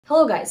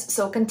Hello guys,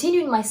 so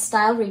continuing my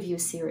style review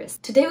series.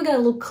 Today we're gonna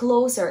look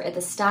closer at the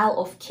style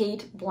of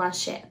CATE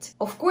Blanchett.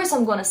 Of course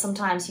I'm gonna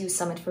sometimes use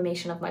some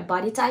information of my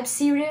body type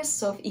series,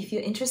 so if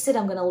you're interested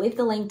I'm gonna leave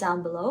the link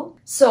down below.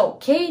 So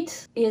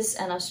CATE is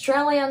an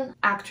Australian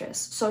actress.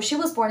 So she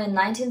was born in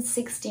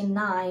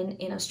 1969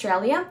 in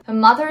Australia. Her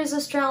mother is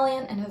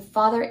Australian and her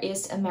father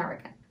is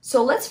American.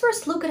 So let's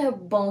first look at her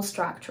bone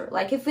structure.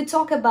 Like if we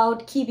talk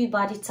about Kibbe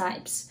body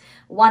types,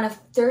 one of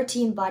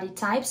 13 body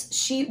types,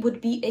 she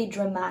would be a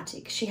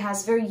dramatic. She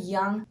has very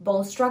young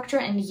bone structure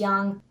and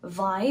young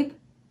vibe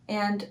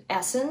and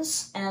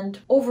essence, and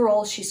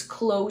overall she's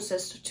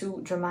closest to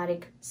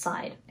dramatic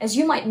side. As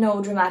you might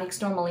know,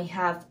 dramatics normally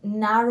have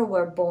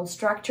narrower bone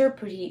structure,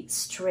 pretty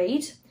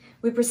straight.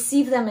 We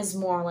perceive them as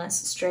more or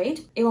less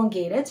straight,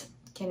 elongated,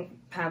 can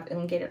have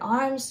elongated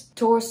arms,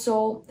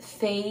 torso,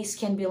 face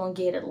can be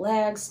elongated,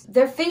 legs.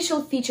 Their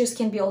facial features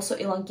can be also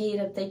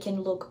elongated. They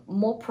can look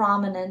more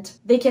prominent.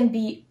 They can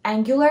be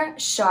angular,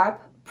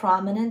 sharp,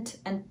 prominent,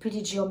 and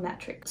pretty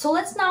geometric. So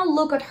let's now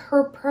look at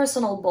her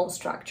personal bone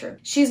structure.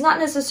 She's not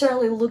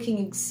necessarily looking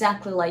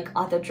exactly like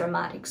other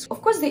dramatics.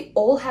 Of course, they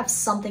all have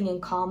something in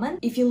common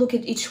if you look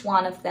at each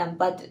one of them,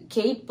 but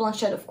CATE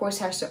Blanchett, of course,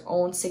 has her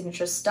own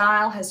signature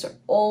style, has her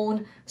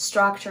own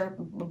structure,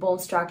 bone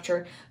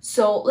structure.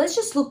 So let's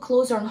just look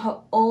closer on her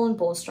own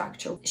bone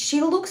structure.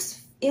 She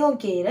looks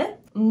elongated,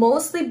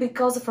 mostly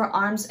because of her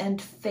arms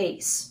and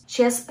face.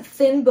 She has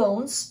thin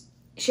bones.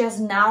 She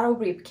has narrow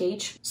rib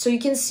cage, so you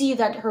can see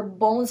that her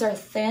bones are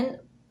thin,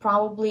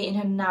 probably in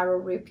her narrow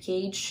rib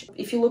cage.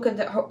 If you look at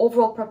her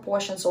overall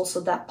proportions,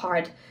 also that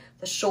part,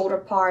 the shoulder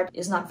part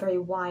is not very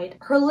wide.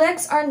 Her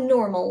legs are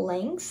normal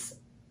length,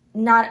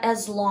 not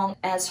as long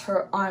as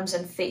her arms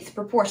and face,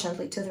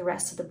 proportionately to the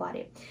rest of the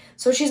body.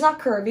 So she's not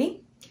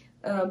curvy.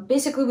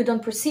 Basically, we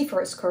don't perceive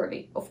her as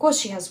curvy. Of course,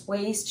 she has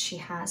waist, she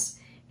has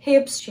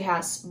hips, she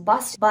has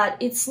bust, but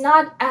it's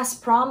not as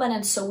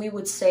prominent, so we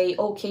would say,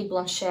 oh, CATE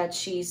Blanchett,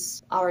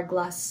 she's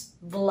hourglass,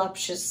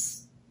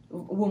 voluptuous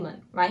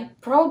woman, right?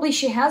 Probably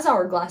she has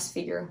hourglass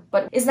figure,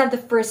 but it's not the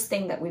first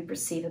thing that we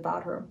perceive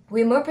about her.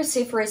 We more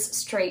perceive her as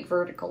straight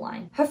vertical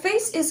line. Her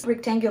face is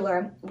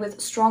rectangular with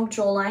strong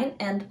jawline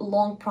and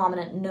long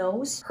prominent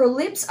nose. Her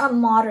lips are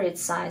moderate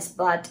size,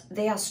 but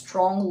they are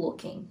strong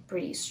looking,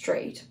 pretty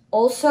straight.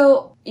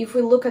 Also, if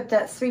we look at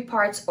the three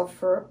parts of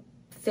her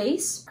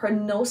face, her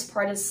nose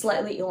part is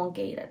slightly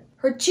elongated.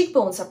 Her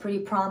cheekbones are pretty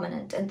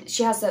prominent and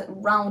she has that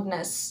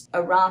roundness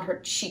around her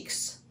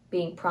cheeks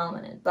being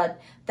prominent,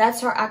 but that's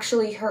her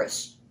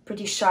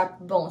pretty sharp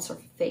bones of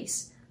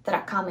face that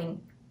are coming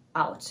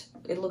out.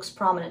 It looks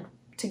prominent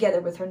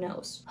together with her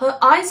nose. Her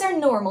eyes are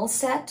normal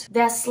set.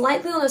 They're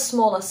slightly on the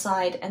smaller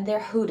side and they're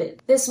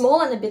hooded. They're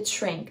small and a bit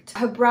shrinked.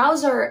 Her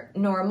brows are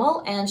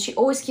normal and she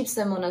always keeps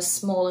them on a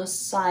smaller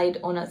side,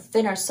 on a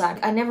thinner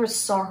side. I never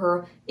saw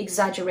her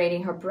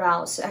exaggerating her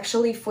brows.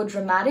 Actually, for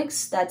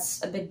dramatics,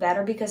 that's a bit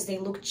better because they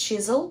look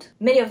chiseled.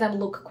 Many of them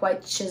look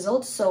quite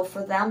chiseled, so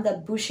for them, the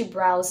bushy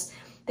brows,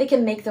 they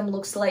can make them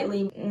look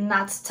slightly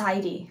not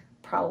tidy,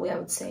 probably I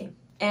would say,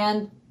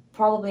 and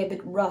probably a bit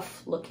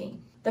rough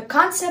looking. The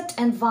concept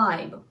and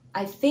vibe.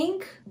 I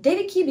think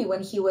David Kibbe,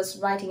 when he was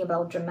writing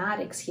about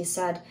dramatics, he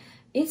said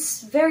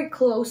it's very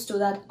close to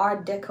that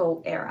Art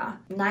Deco era,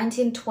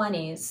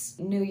 1920s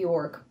New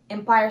York,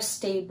 Empire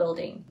State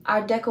Building,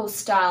 Art Deco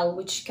style,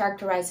 which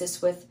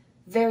characterizes with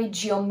very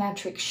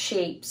geometric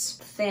shapes,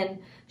 thin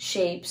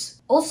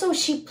shapes. Also,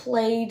 she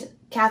played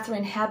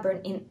Katharine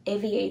Hepburn in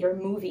Aviator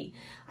movie.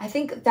 I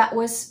think that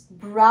was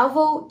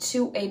bravo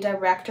to a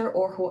director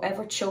or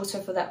whoever chose her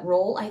for that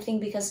role, I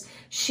think, because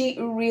she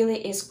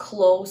really is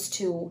close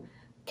to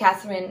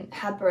Katharine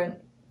Hepburn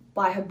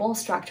by her bone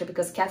structure,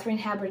 because Katharine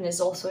Hepburn is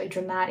also a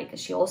dramatic.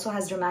 She also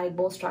has dramatic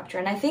bone structure,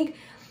 and I think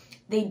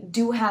they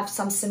do have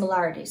some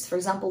similarities. For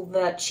example,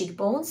 the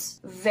cheekbones,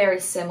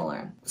 very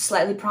similar.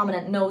 Slightly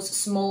prominent nose,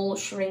 small,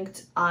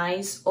 shrinked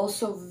eyes,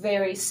 also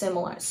very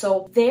similar.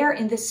 So there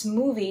in this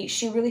movie,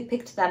 she really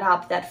picked that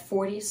up, that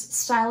 40s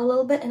style a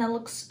little bit, and it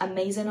looks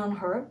amazing on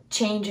her.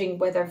 Changing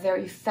with her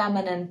very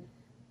feminine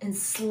and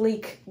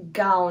sleek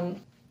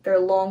gown,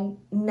 very long,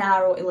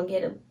 narrow,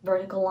 elongated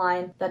vertical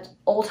line, that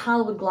old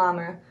Hollywood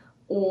glamour,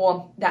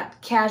 or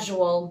that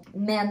casual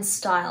men's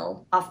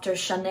style after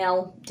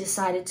Chanel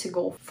decided to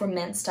go for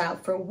men's style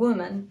for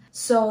women.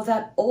 So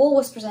that all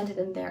was presented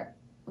in there.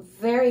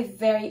 Very,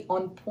 very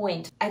on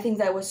point. I think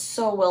that was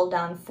so well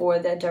done for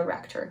the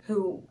director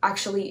who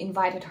actually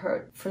invited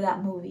her for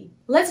that movie.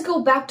 Let's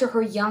go back to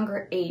her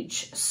younger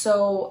age.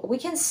 So we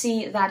can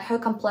see that her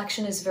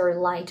complexion is very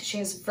light. She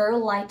has very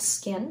light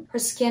skin. Her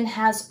skin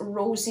has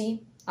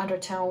rosy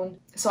undertone.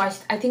 So I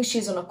think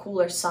she's on a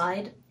cooler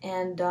side.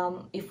 And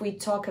if we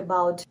talk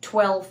about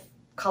 12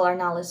 color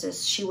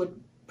analysis, she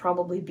would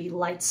probably be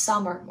light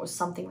summer or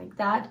something like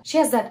that. She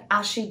has that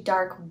ashy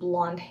dark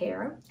blonde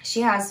hair.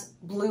 She has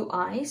blue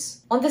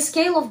eyes. On the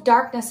scale of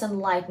darkness and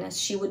lightness,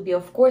 she would be,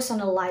 of course, on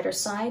a lighter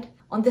side.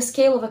 On the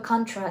scale of a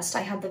contrast,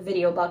 I have the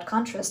video about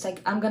contrast.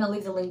 I'm gonna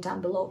leave the link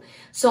down below.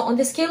 So on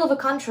the scale of a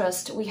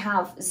contrast, we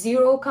have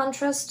 0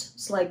 contrast,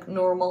 it's like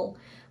normal,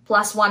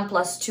 +1,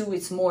 +2,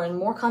 it's more and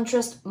more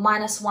contrast.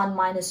 -1,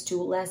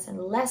 -2, less and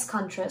less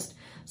contrast.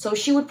 So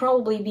she would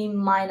probably be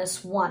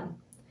 -1.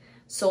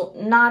 So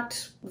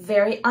not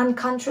very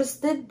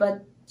uncontrasted,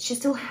 but she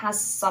still has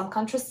some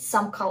contrast,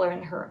 some color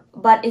in her,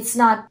 but it's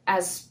not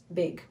as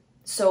big.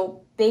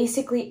 So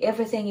basically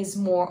everything is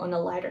more on a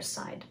lighter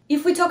side.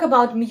 If we talk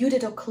about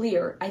muted or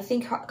clear, I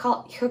think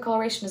her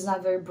coloration is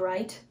not very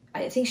bright.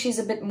 I think she's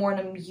a bit more on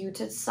a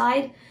muted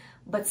side,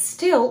 but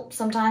still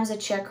sometimes I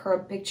check her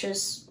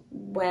pictures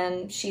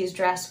when she is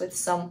dressed with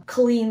some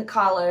clean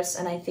colors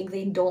and I think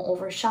they don't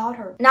overshadow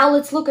her. Now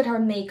let's look at her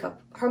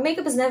makeup. Her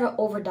makeup is never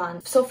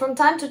overdone. So from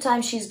time to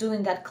time she's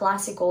doing that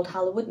classic old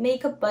Hollywood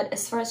makeup, but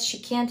as far as she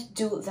can't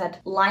do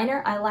that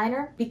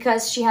eyeliner,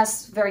 because she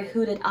has very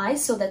hooded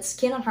eyes, so that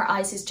skin on her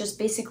eyes is just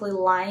basically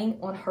lying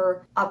on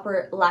her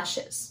upper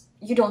lashes.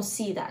 You don't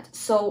see that.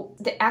 So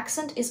the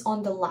accent is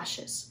on the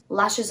lashes.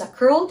 Lashes are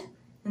curled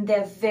and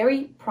they're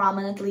very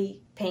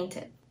prominently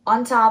painted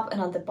on top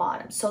and on the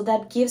bottom. So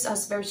that gives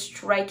us very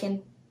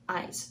striking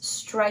eyes,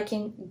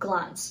 striking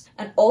glance.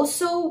 And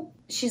also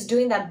she's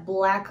doing that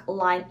black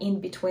line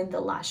in between the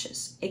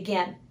lashes,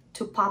 again,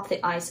 to pop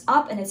the eyes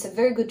up, and it's a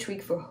very good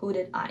trick for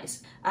hooded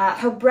eyes.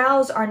 Her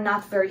brows are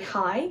not very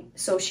high,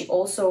 so she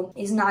also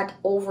is not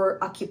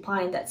over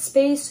occupying that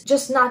space,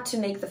 just not to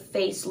make the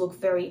face look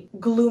very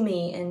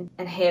gloomy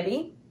and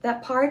heavy,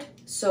 that part.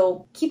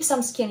 So keep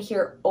some skin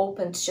here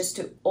open just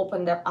to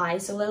open their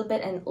eyes a little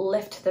bit and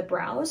lift the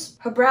brows.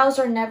 Her brows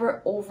are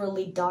never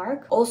overly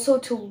dark, also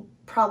to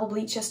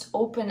probably just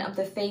open up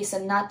the face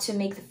and not to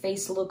make the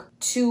face look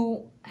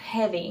too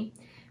heavy,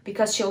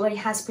 because she already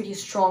has pretty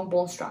strong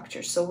bone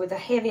structure. So with the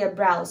heavier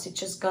brows, it's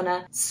just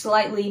gonna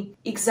slightly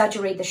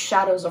exaggerate the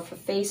shadows of her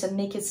face and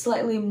make it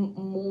slightly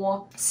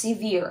more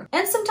severe.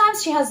 And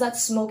sometimes she has that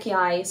smoky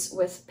eyes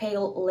with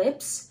pale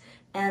lips.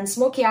 And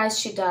smoky eyes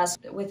she does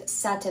with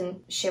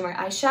satin shimmer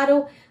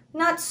eyeshadow,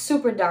 not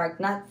super dark,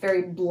 not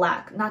very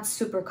black, not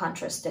super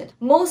contrasted.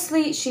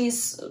 Mostly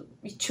she's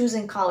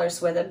choosing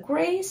colors, whether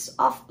grays,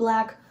 off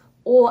black,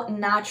 or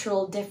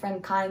natural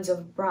different kinds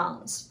of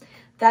browns.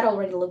 That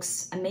already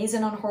looks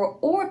amazing on her,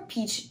 or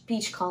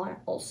peach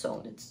color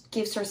also. It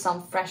gives her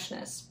some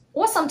freshness.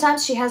 Or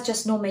sometimes she has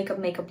just no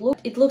makeup look.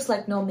 It looks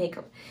like no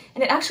makeup.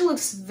 And it actually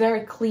looks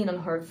very clean on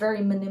her, very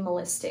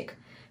minimalistic.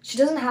 She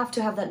doesn't have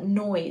to have that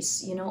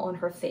noise, you know, on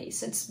her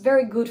face. It's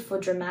very good for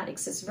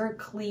dramatics. It's very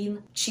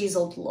clean,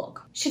 chiseled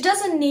look. She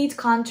doesn't need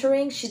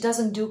contouring. She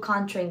doesn't do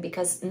contouring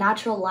because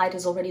natural light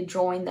is already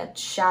drawing that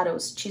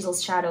shadows, chiseled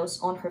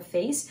shadows on her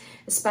face.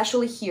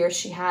 Especially here,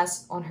 she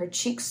has on her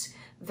cheeks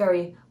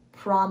very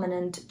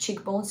prominent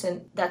cheekbones,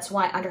 and that's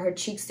why under her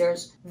cheeks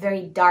there's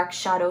very dark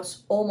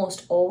shadows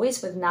almost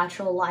always with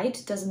natural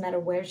light. Doesn't matter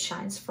where it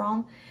shines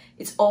from.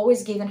 It's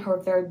always given her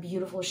very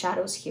beautiful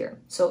shadows here.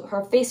 So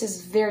her face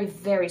is very,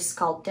 very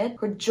sculpted.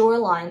 Her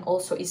jawline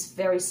also is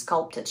very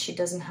sculpted. She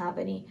doesn't have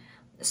any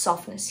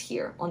softness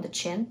here on the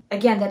chin.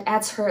 Again, that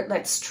adds her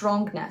like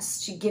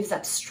strongness. She gives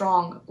that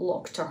strong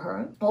look to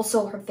her.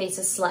 Also, her face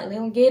is slightly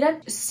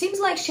elongated. It seems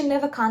like she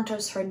never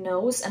contours her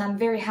nose, and I'm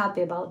very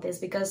happy about this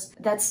because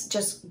that's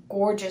just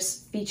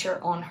gorgeous feature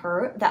on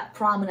her. That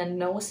prominent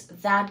nose,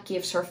 that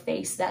gives her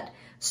face that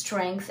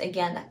strength,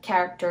 again, that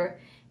character,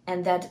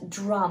 and that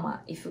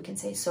drama, if you can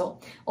say so.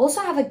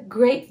 Also, I have a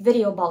great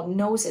video about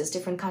noses,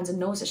 different kinds of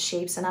noses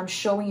shapes, and I'm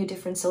showing you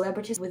different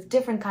celebrities with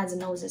different kinds of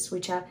noses,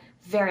 which are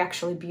very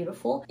actually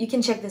beautiful. You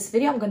can check this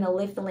video. I'm gonna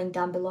leave the link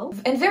down below.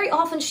 And very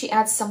often she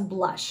adds some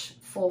blush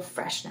for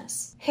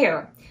freshness.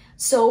 Hair.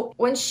 So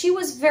when she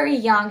was very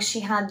young,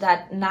 she had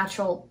that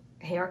natural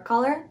hair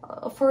color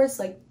of hers,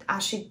 like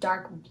ashy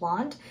dark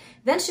blonde.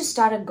 Then she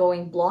started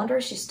going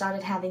blonder. She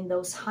started having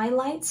those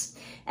highlights,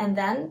 and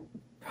then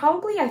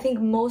probably, I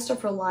think most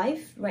of her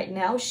life right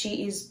now,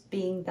 she is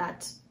being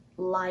that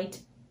light,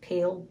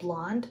 pale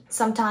blonde.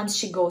 Sometimes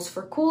she goes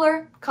for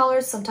cooler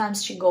colors,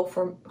 sometimes she goes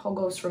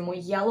for more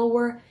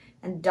yellower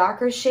and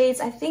darker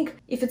shades. I think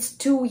if it's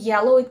too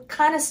yellow, it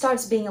kind of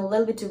starts being a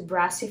little bit too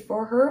brassy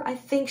for her. I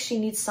think she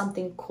needs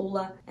something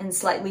cooler and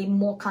slightly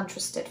more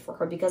contrasted for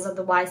her, because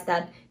otherwise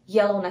that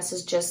yellowness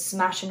is just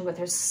smashing with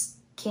her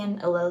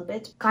skin a little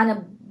bit, kind of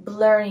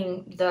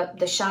blurring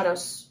the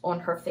shadows on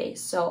her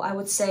face. So I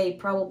would say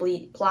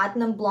probably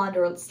platinum blonde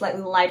or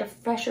slightly lighter,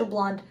 fresher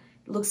blonde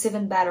looks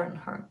even better on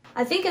her.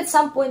 I think at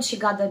some point she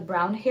got that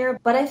brown hair,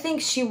 but I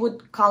think she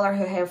would color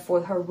her hair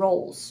for her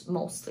roles,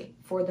 mostly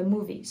for the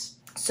movies.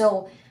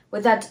 So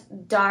with that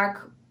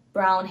dark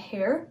brown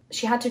hair,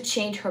 she had to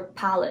change her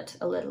palette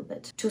a little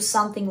bit to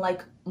something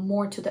like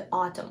more to the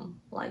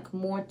autumn, like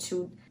more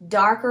to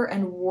darker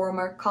and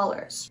warmer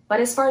colors.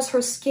 But as far as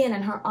her skin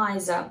and her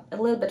eyes are a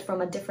little bit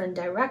from a different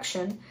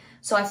direction,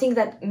 so I think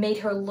that made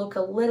her look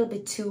a little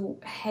bit too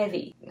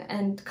heavy,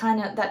 and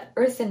kind of that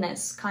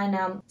earthiness kind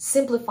of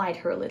simplified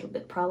her a little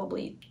bit,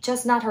 probably.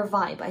 Just not her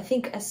vibe. I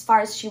think as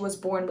far as she was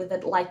born with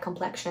that light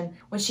complexion,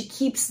 when she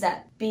keeps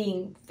that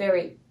being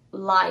very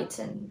light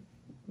and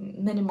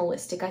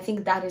minimalistic. I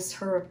think that is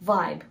her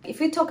vibe. If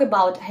we talk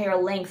about hair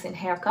length and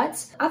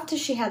haircuts, after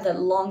she had the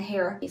long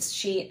hair,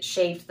 she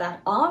shaved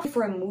that off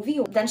for a movie.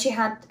 Then she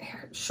had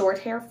short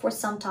hair for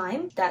some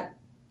time. That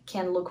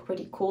can look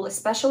pretty cool,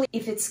 especially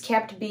if it's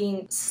kept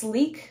being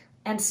sleek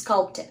and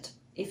sculpted,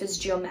 if it's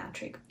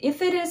geometric.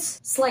 If it is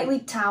slightly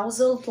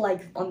tousled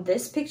like on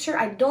this picture,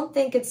 I don't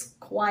think it's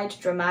quite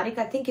dramatic.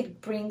 I think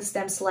it brings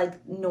them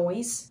slight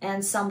noise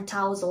and some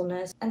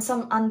touslness and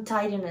some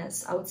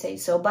untidiness, I would say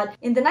so. But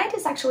in the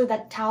 90s, actually,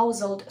 that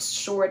tousled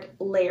short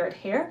layered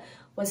hair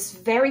was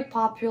very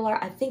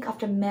popular, I think,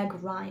 after Meg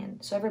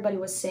Ryan. So everybody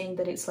was saying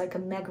that it's like a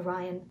Meg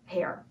Ryan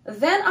hair.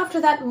 Then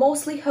after that,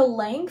 mostly her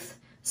length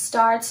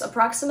starts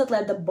approximately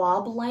at the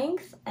bob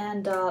length.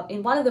 And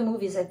in one of the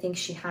movies, I think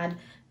she had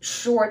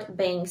short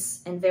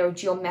bangs and very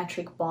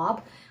geometric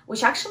bob,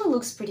 which actually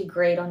looks pretty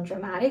great on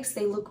dramatics.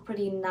 They look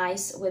pretty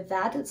nice with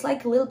that. It's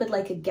like a little bit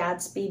like a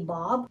Gatsby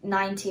bob,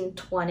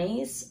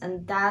 1920s,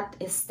 and that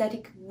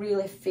aesthetic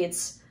really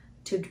fits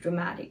to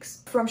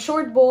dramatics. From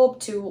short bob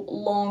to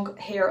long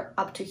hair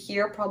up to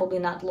here, probably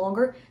not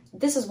longer.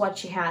 This is what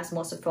she has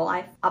most of her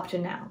life up to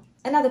now.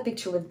 Another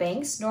picture with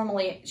bangs.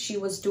 Normally she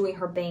was doing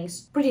her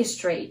bangs pretty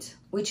straight,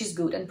 which is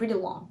good, and pretty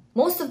long.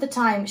 Most of the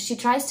time she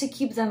tries to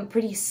keep them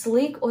pretty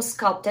sleek or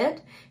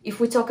sculpted.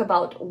 If we talk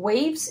about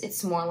waves,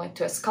 it's more like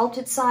to a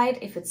sculpted side.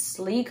 If it's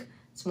sleek,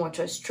 it's more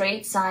to a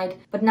straight side,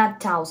 but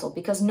not tousle,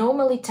 because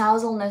normally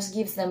touslness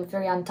gives them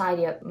very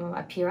untidy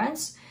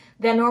appearance.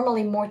 They're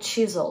normally more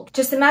chiseled.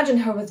 Just imagine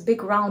her with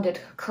big rounded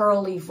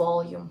curly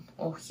volume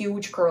or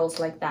huge curls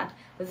like that.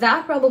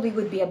 That probably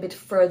would be a bit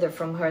further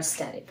from her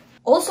aesthetic.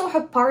 Also,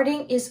 her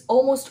parting is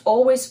almost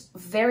always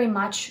very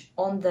much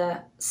on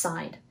the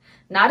side.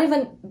 Not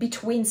even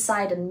between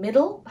side and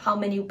middle, how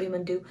many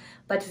women do,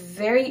 but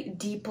very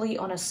deeply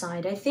on a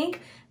side. I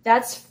think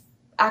that's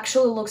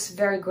actually looks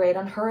very great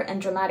on her,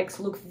 and dramatics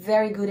look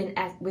very good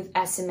with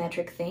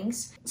asymmetric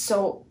things.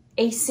 So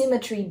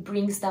asymmetry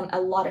brings them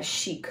a lot of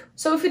chic.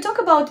 So if we talk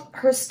about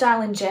her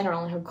style in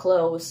general and her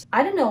clothes,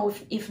 I don't know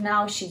if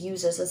now she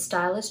uses a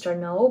stylist or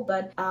no,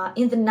 but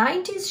in the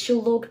 90s she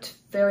looked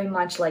very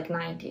much like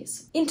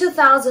 90s. In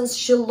 2000s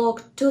she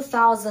looked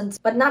 2000s,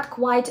 but not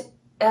quite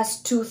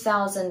as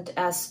 2000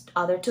 as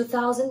other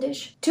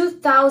 2000-ish.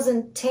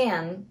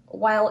 2010,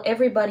 while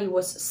everybody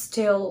was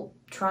still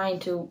trying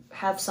to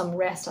have some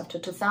rest after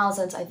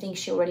 2000s, I think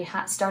she already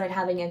started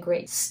having a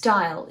great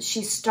style.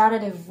 She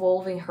started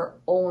evolving her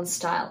own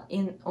style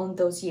on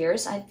those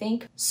years, I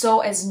think,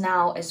 so as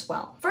now as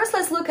well. First,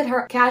 let's look at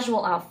her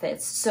casual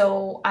outfits.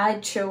 So I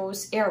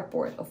chose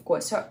airport, of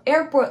course. Her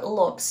airport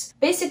looks,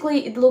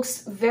 basically it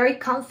looks very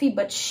comfy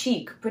but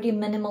chic, pretty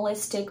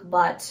minimalistic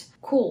but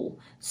cool.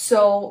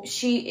 So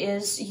she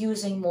is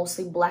using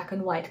mostly black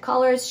and white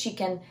colors. She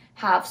can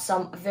have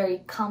some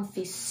very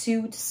comfy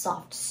suit,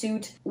 soft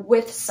suit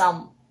with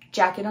some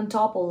jacket on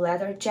top or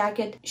leather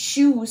jacket.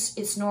 Shoes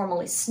is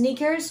normally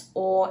sneakers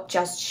or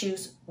just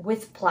shoes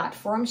with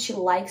platform. She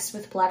likes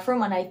with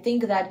platform, and I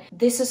think that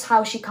this is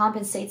how she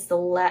compensates the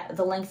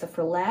length of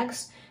her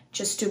legs,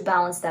 just to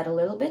balance that a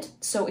little bit,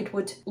 so it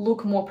would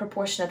look more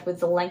proportionate with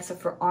the length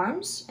of her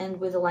arms and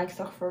with the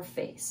length of her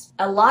face.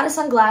 A lot of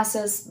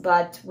sunglasses,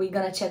 but we're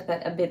gonna check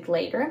that a bit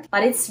later.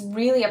 But it's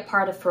really a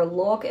part of her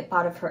look, a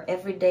part of her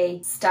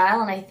everyday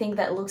style, and I think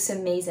that looks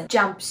amazing.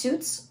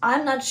 Jumpsuits,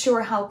 I'm not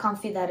sure how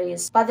comfy that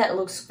is, but that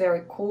looks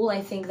very cool.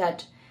 I think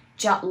that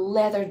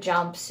leather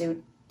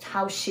jumpsuit,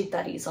 how chic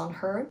that is on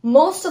her.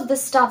 Most of the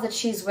stuff that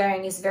she's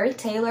wearing is very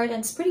tailored, and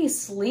it's pretty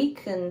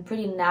sleek and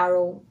pretty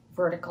narrow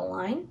vertical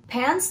line.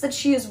 Pants that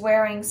she is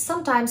wearing,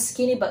 sometimes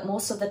skinny, but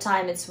most of the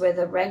time it's with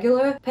a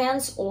regular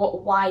pants or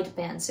wide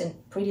pants, and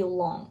pretty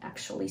long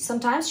actually.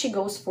 Sometimes she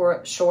goes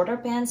for shorter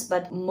pants,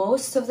 but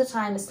most of the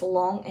time it's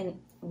long and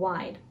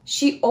wide.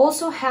 She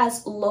also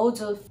has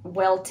loads of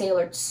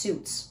well-tailored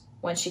suits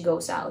when she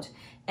goes out.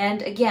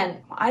 And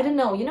again, I don't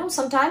know, you know,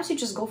 sometimes you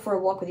just go for a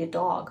walk with your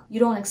dog. You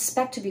don't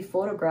expect to be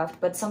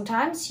photographed, but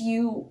sometimes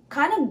you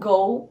kind of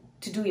go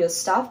to do your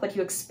stuff, but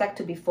you expect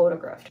to be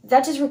photographed.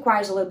 That just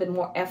requires a little bit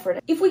more effort.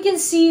 If we can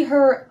see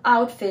her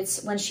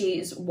outfits when she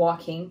is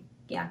walking,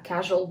 yeah,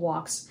 casual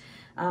walks,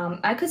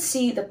 I could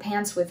see the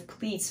pants with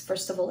pleats.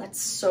 First of all,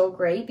 that's so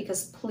great,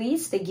 because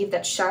pleats, they give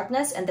that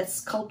sharpness and that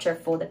sculpture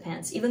for the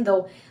pants. Even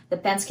though the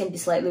pants can be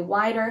slightly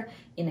wider,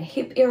 in a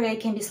hip area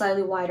it can be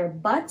slightly wider,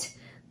 but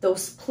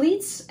those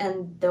pleats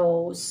and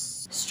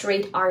those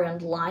straight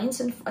ironed lines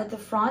at the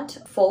front,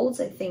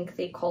 folds I think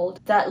they called,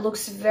 that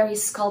looks very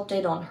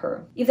sculpted on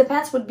her. If the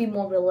pants would be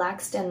more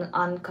relaxed and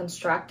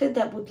unconstructed,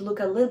 that would look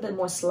a little bit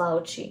more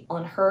slouchy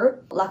on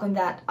her, like on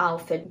that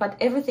outfit. But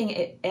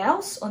everything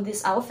else on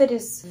this outfit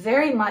is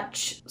very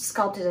much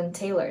sculpted and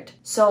tailored.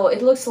 So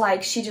it looks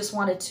like she just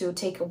wanted to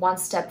take one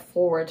step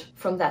forward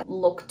from that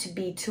look to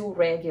be too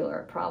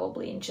regular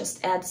probably, and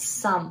just add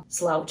some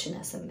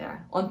slouchiness in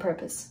there on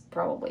purpose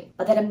probably.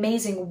 But that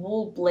amazing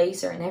wool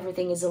blazer and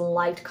everything is in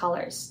light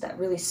colors that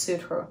really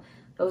suit her.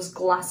 those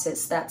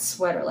glasses, that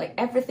sweater, like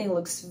everything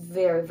looks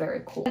very,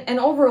 very cool. And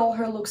overall,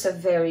 her looks are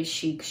very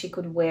chic. She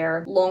could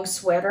wear long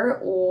sweater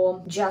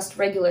or just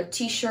regular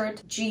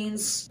t-shirt,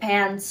 jeans,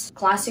 pants,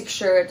 classic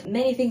shirt.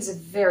 Many things are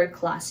very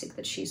classic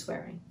that she's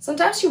wearing.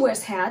 Sometimes she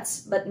wears hats,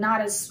 but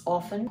not as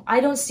often. I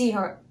don't see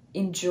her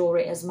in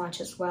jewelry as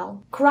much as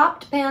well.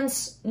 Cropped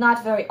pants,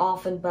 not very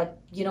often, but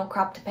you know,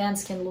 cropped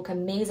pants can look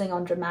amazing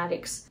on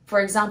dramatics.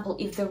 For example,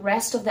 if the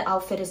rest of the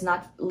outfit is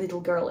not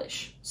little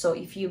girlish. So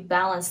if you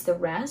balance the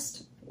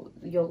rest,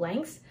 your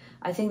length,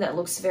 I think that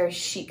looks very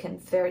chic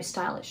and very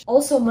stylish.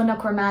 Also,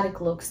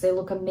 monochromatic looks, they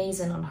look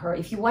amazing on her.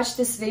 If you watch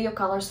this video,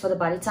 Colors for the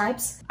Body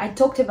Types, I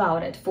talked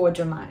about it for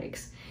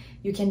dramatics.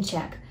 You can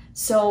check.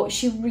 So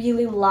she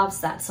really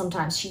loves that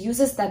sometimes. She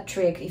uses that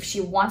trick if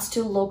she wants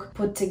to look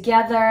put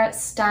together,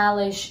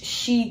 stylish,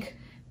 chic,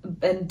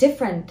 and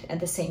different at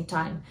the same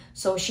time.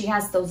 So she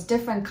has those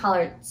different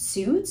colored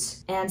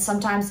suits, and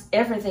sometimes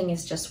everything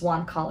is just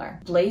one color.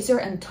 Blazer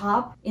and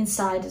top,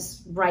 inside is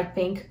bright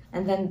pink,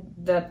 and then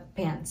the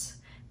pants.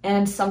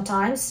 And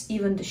sometimes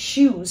even the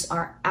shoes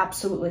are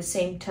absolutely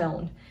same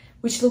tone,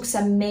 which looks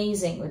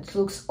amazing. It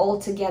looks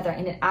all together,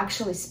 and it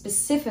actually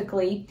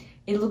specifically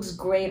it looks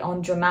great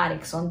on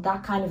dramatics, on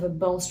that kind of a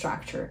bone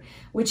structure,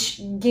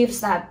 which gives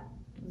that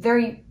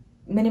very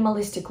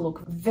minimalistic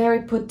look,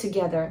 very put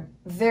together,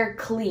 very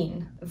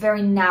clean,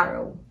 very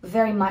narrow,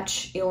 very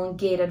much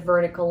elongated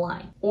vertical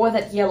line. Or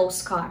that yellow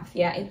scarf,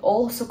 yeah, it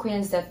also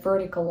creates that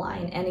vertical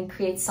line, and it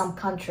creates some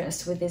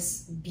contrast with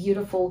this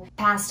beautiful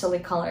pastel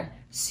color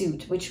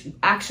suit, which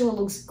actually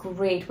looks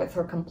great with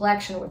her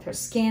complexion, with her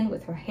skin,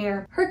 with her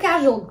hair. Her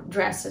casual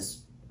dress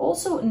is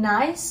also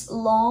nice,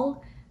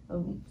 long,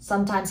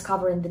 sometimes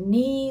covering the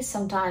knee,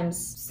 sometimes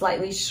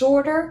slightly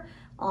shorter,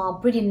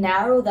 pretty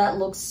narrow. That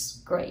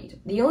looks great.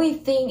 The only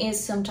thing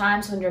is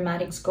sometimes when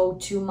dramatics go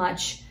too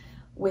much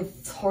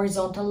with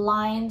horizontal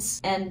lines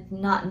and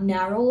not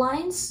narrow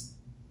lines,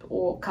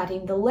 or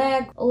cutting the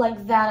leg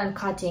like that and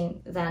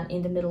cutting then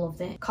in the middle of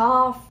the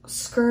calf,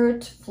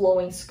 skirt,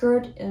 flowing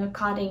skirt,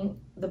 cutting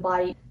the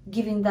body,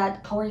 giving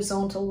that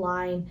horizontal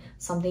line,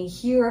 something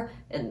here,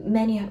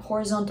 many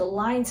horizontal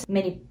lines,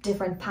 many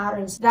different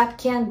patterns that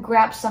can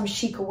grab some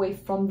chic away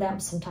from them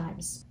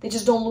sometimes. They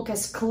just don't look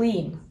as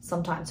clean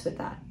sometimes with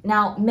that.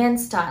 Now,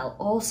 men's style,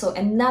 also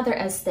another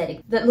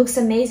aesthetic that looks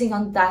amazing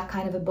on that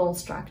kind of a bone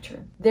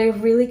structure. They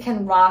really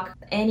can rock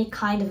any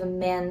kind of a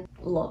man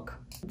look.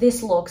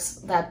 This looks,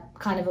 that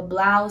kind of a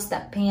blouse,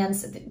 that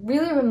pants, it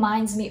really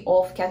reminds me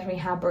of Katharine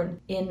Hepburn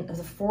in the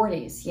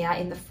 40s. Yeah,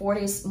 in the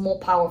 40s, more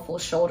powerful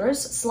shoulders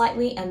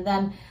slightly, and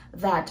then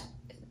that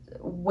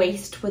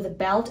waist with a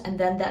belt, and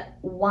then that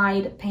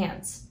wide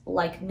pants,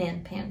 like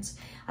men pants.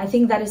 I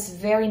think that is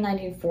very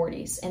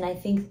 1940s, and I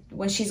think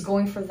when she's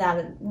going for that,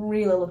 it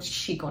really looks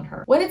chic on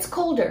her. When it's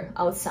colder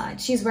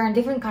outside, she's wearing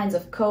different kinds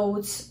of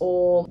coats,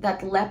 or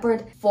that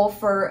leopard faux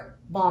fur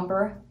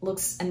bomber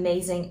looks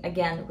amazing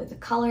again with the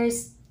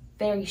colors,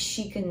 very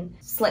chic and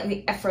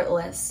slightly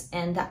effortless,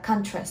 and that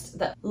contrast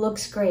that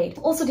looks great.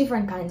 Also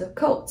different kinds of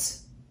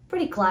coats,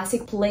 pretty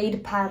classic.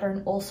 Plaid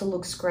pattern also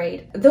looks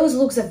great. Those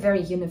looks are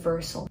very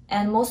universal,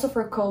 and most of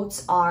her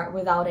coats are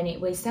without any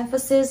waist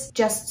emphasis,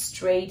 just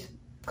straight,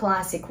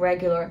 classic,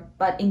 regular,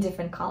 but in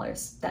different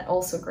colors. That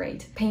also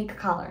great. Pink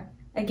color,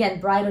 again,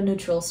 bright or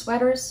neutral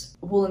sweaters,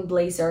 woolen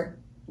blazer,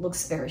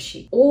 looks very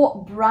chic.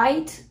 Or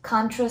bright,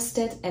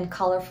 contrasted and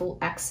colorful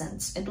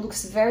accents. It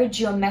looks very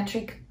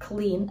geometric,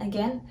 clean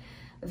again,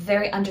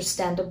 very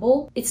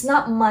understandable. It's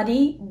not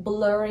muddy,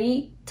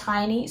 blurry,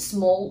 tiny,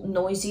 small,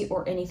 noisy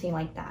or anything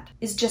like that.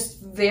 It's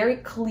just very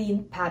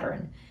clean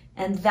pattern,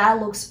 and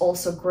that looks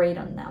also great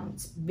on them.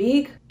 It's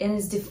big and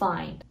it's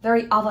defined,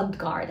 very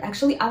avant-garde.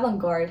 Actually,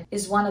 avant-garde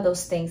is one of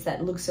those things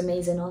that looks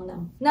amazing on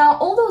them. Now,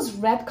 all those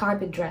red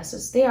carpet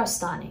dresses, they are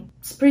stunning.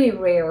 It's pretty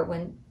rare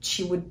when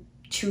she would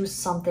choose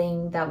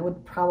something that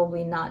would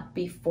probably not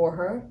be for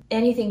her.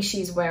 Anything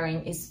she's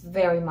wearing is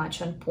very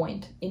much on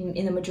point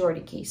in the majority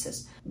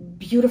cases.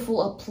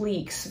 Beautiful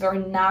appliques, very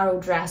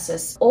narrow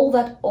dresses, all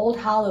that old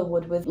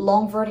Hollywood with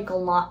long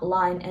vertical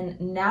line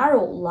and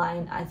narrow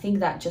line. I think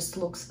that just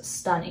looks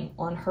stunning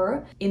on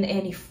her in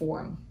any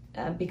form.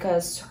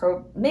 Because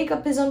her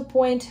makeup is on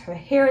point, her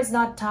hair is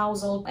not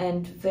tousled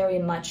and very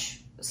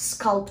much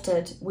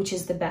sculpted, which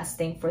is the best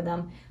thing for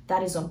them.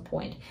 That is on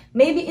point.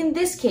 Maybe in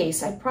this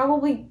case, I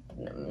probably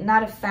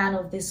not a fan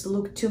of this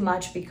look too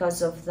much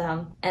because of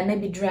them, and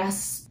maybe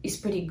dress is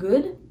pretty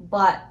good,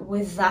 but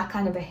with that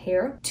kind of a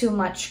hair, too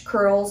much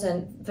curls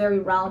and very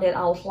rounded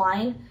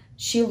outline,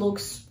 she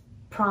looks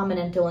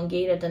prominent,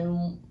 elongated,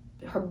 and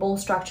her bone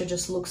structure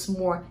just looks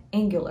more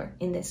angular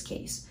in this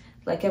case.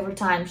 Like every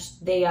time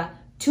they are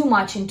too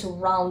much into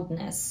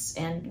roundness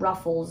and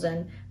ruffles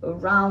and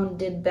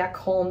rounded back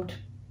homed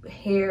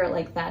hair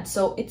like that,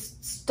 so it's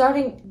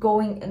starting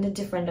going in a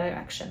different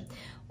direction.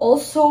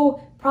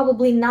 Also,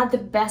 probably not the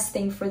best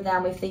thing for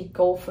them if they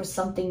go for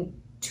something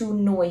too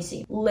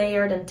noisy.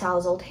 Layered and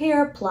tousled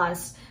hair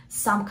plus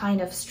some kind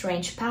of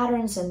strange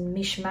patterns and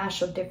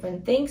mishmash of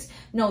different things.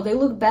 No, they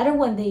look better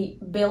when they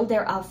build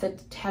their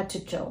outfit head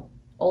to toe.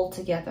 all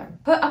together.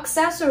 Her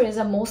accessories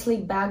are mostly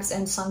bags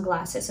and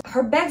sunglasses.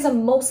 Her bags are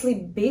mostly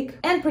big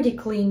and pretty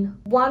clean.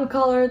 One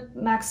color,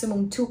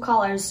 maximum two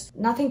colors,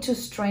 nothing too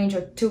strange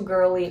or too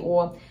girly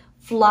or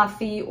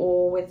fluffy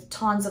or with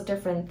tons of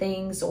different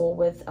things or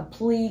with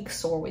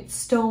appliques or with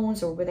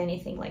stones or with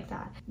anything like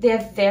that.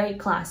 They're very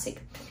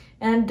classic.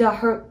 And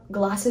her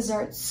glasses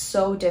are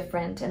so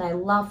different, and I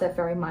love that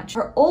very much.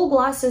 Her all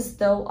glasses,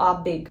 though,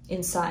 are big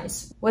in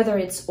size. Whether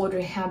it's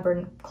Audrey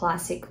Hepburn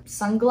classic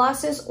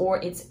sunglasses,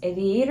 or it's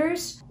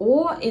aviators,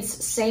 or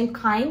it's same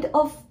kind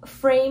of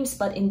frames,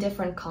 but in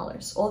different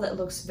colors. All that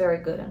looks very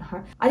good on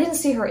her. I didn't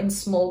see her in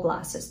small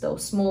glasses, though.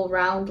 Small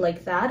round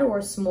like that,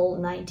 or small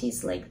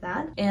 90s like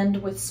that,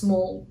 and with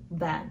small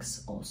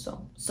bags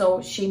also.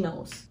 So she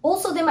knows.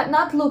 Also, they might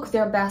not look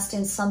their best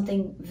in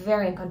something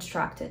very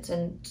constructed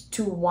and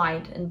too wide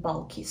and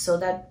bulky, so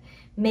that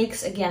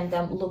makes again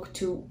them look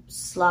too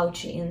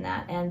slouchy in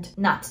that and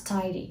not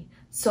tidy.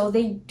 So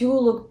they do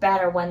look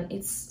better when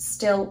it's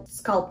still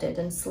sculpted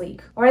and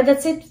sleek. All right,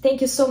 that's it.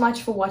 Thank you so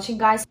much for watching,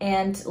 guys,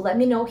 and let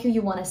me know who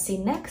you want to see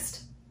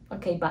next.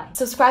 Okay, bye.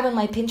 Subscribe on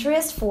my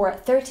Pinterest for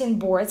 13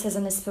 boards as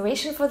an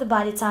inspiration for the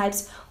body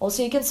types.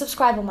 Also, you can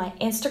subscribe on my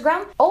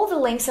Instagram. All the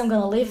links I'm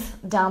gonna leave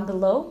down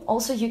below.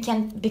 Also, you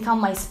can become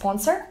my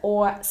sponsor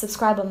or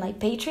subscribe on my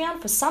Patreon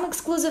for some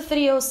exclusive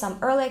videos, some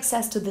early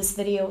access to these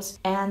videos,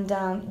 and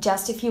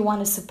just if you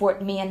want to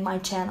support me and my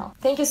channel.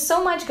 Thank you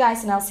so much,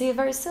 guys, and I'll see you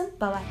very soon.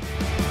 Bye-bye.